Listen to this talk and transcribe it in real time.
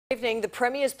Evening, the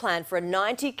Premier's plan for a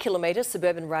 90-kilometre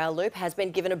suburban rail loop has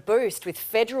been given a boost, with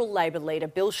federal Labor leader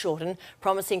Bill Shorten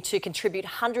promising to contribute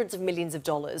hundreds of millions of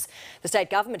dollars. The state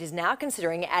government is now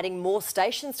considering adding more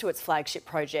stations to its flagship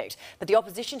project, but the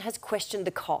opposition has questioned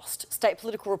the cost. State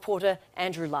political reporter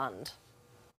Andrew Lund.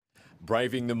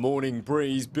 Braving the morning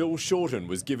breeze, Bill Shorten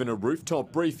was given a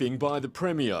rooftop briefing by the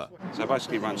Premier. So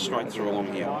basically run straight through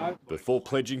along here. Before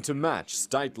pledging to match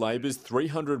State Labor's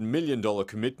 $300 million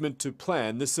commitment to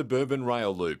plan the suburban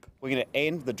rail loop. We're going to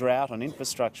end the drought on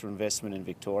infrastructure investment in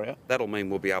Victoria. That'll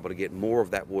mean we'll be able to get more of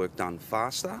that work done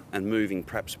faster and moving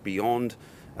perhaps beyond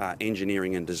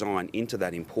engineering and design into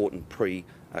that important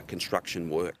pre-construction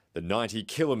work. The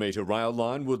 90-kilometre rail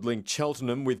line would link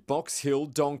Cheltenham with Box Hill,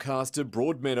 Doncaster,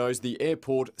 Broadmeadows, the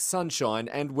airport, Sunshine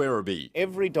and Werribee.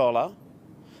 Every dollar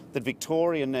that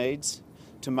Victoria needs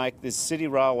to make this city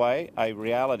railway a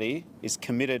reality is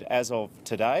committed as of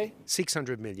today.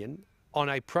 $600 million on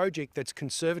a project that's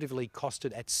conservatively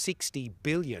costed at $60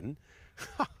 billion.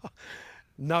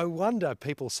 No wonder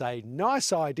people say,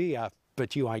 nice idea,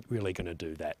 but you ain't really going to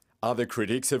do that. Other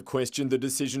critics have questioned the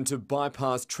decision to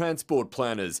bypass transport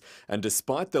planners, and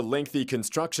despite the lengthy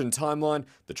construction timeline,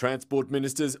 the Transport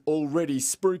Minister's already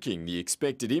spruiking the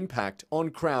expected impact on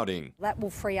crowding. That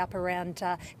will free up around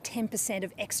 10%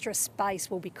 of extra space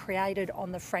will be created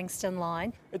on the Frankston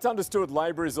line. It's understood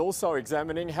Labor is also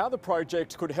examining how the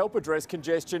project could help address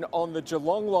congestion on the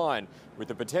Geelong line, with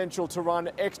the potential to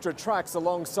run extra tracks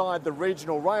alongside the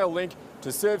regional rail link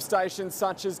to serve stations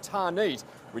such as Tarneet,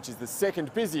 which is the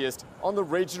second busiest on the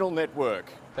regional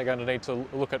network. They're going to need to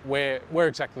look at where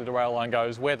exactly the rail line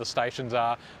goes, where the stations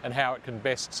are and how it can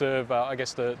best serve, I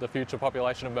guess, the future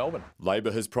population of Melbourne.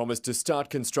 Labor has promised to start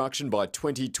construction by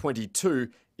 2022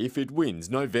 if it wins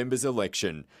November's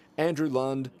election. Andrew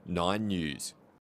Lund, 9 News.